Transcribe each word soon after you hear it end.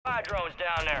Drones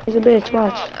down there. He's a bitch,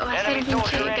 watch. Enemy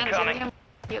soldier incoming.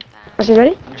 Is he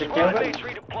ready? Squad mates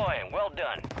redeploying. Well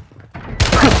done.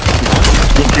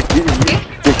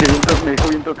 Me dijo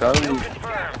bien tocado.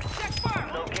 Confirmed.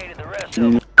 Located the rest of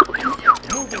them.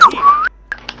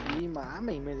 Y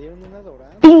mame, me dieron una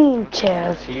dorada. Pinche.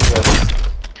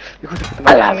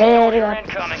 A la verga.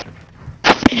 Incoming.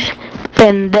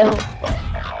 Pendejo.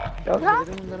 Me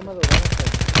dieron un arma dorada.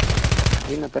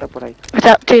 Hay una perra por ahí. What's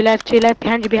up? To your left,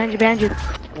 behind you.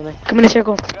 Come in a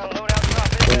circle. Got a loadout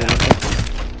drop in.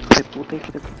 Hijo de puta,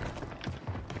 hijo de puta.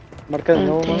 Marca de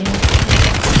nuevo, man.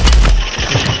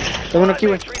 Tengo uno aquí,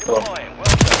 güey. Redeploying. Well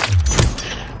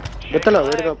done. Vete a la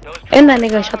verga. And that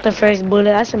nigga shot the first bullet.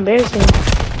 That's embarrassing.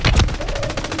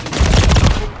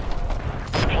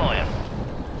 Deploying.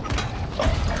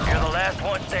 You're the last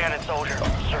one standing, soldier.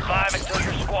 Survive until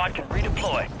your squad can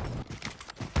redeploy.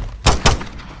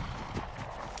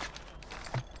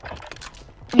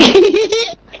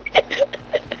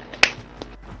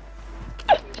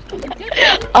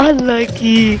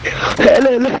 Unlucky.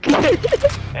 Hello, lucky.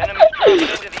 Enemies dropping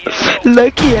into the AO.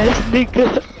 Lucky ass nigga.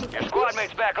 Your squad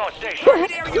mates back on station.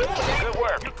 Good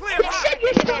work.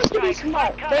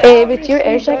 Hey, if it's your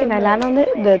airstrike and I land on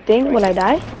the thing, will I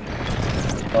die?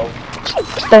 No.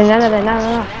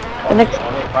 No. The next.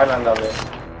 Lándale.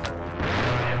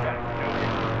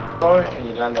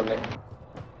 Y lándale.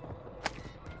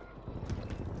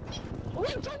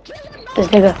 This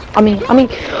nigga. I mean.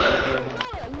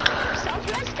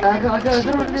 I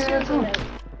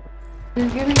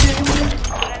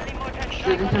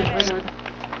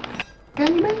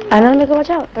know, nigga, watch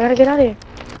out. I gotta get out of here.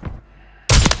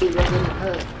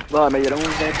 Va, me dieron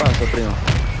un paso, primo.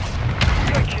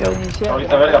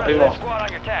 Ahorita verga, primo. Squad on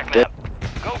your tack map.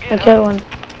 Go I get killed one.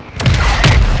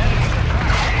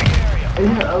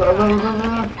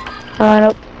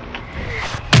 Nope.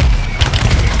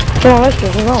 Come on, let's go.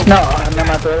 No, me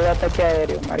mató el ataque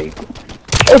aéreo, marico.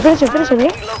 Hey, finish him,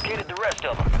 yeah? We located the rest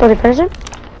of them. Oh, they finish him?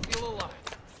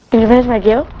 Can you finish my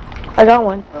kill? I got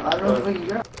one.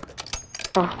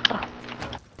 Oh.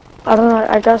 I don't know,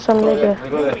 I got some nigga.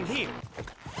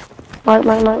 Mark.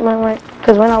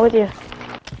 Cause we're not with you.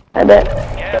 I bet.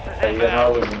 Gas is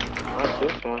inbound.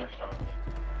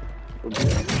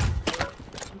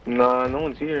 No, no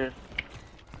one's here.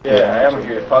 Yeah, I am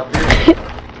here. Fuck you.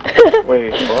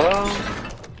 Wait, what?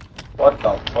 What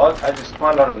the fuck? I just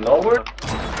spawned out of nowhere?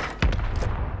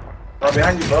 I'm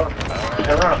behind you, bro.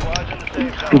 Turn around.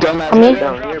 Dumbass, Me?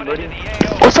 down here, buddy.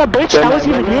 What's up, bitch? That was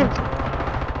even him.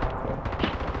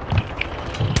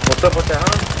 What's up with that,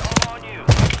 huh? All on you.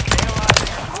 Stay alive and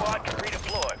your squad can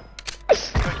redeploy.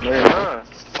 No, you're not.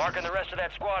 Marking the rest of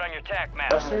that squad on your tack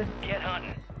map. Buster? Get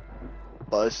hunting.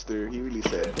 Buster, he really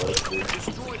said Buster.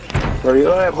 Where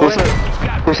you at, boy?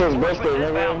 Who says Buster,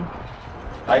 nigga?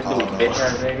 I do, bitch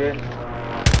ass nigga.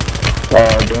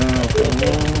 Oh, damn.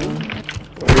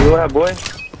 Where you at, boy?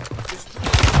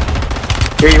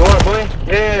 Here you are, boy?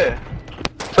 Yeah.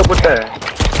 What's up with that?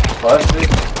 Buster?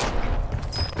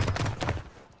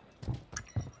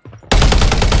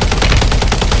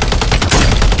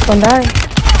 Don't die.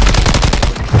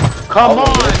 Come on,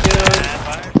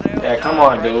 dude. Yeah, come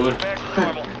on, dude.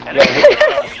 And then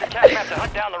use your tack map to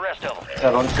hunt down the rest of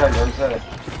them. Don't say.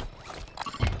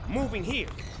 Moving here.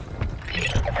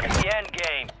 The end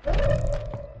game.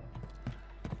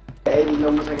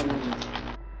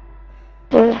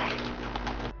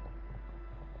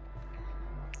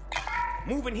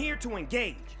 Moving here to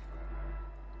engage.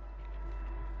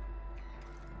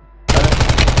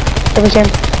 It was him.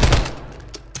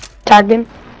 Tagged him.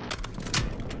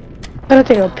 I don't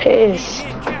take a piss.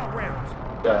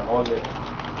 Yeah, hold it.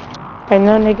 I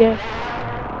know, nigga.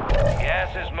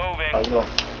 Gas is I moving. know.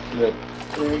 Look.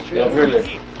 Yeah,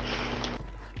 really.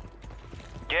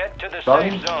 Get to the Sorry?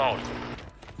 safe zone.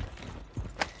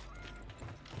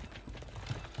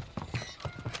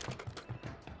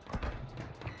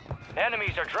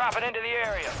 Enemies are dropping into the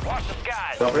area. Watch the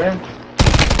skies. Jump in.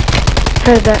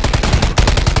 Heard that.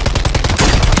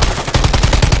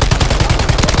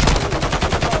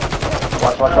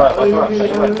 Watch your back.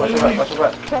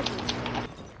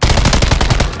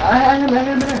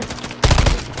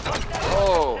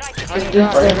 Oh,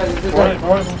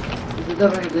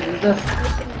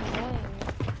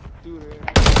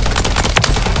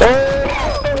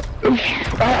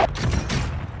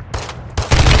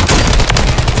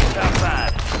 Top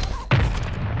five.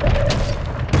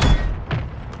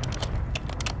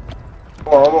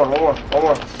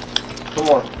 One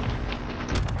more.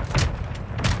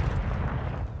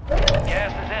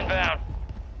 Gas is inbound.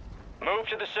 Move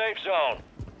to the safe zone.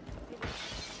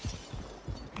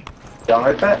 Y'all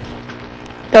heard that?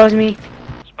 That was me.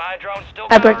 Spy Supply drone still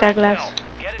I broke covering that itself.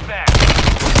 glass. Get it back.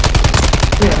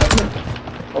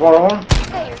 Come on.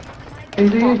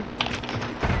 Easy.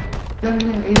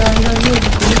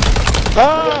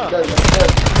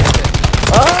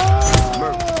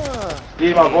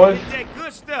 Easy, my boys. Get that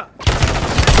good stuff.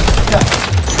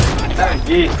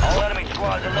 Easy. All enemy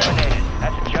squads eliminated.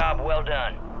 That's a job well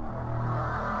done.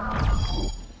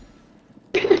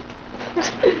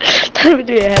 That would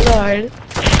be hella hard.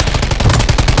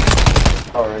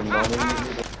 Alright, man.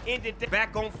 Ended that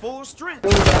back on full strength.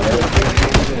 I'm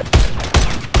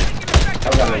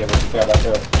gonna get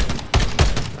it.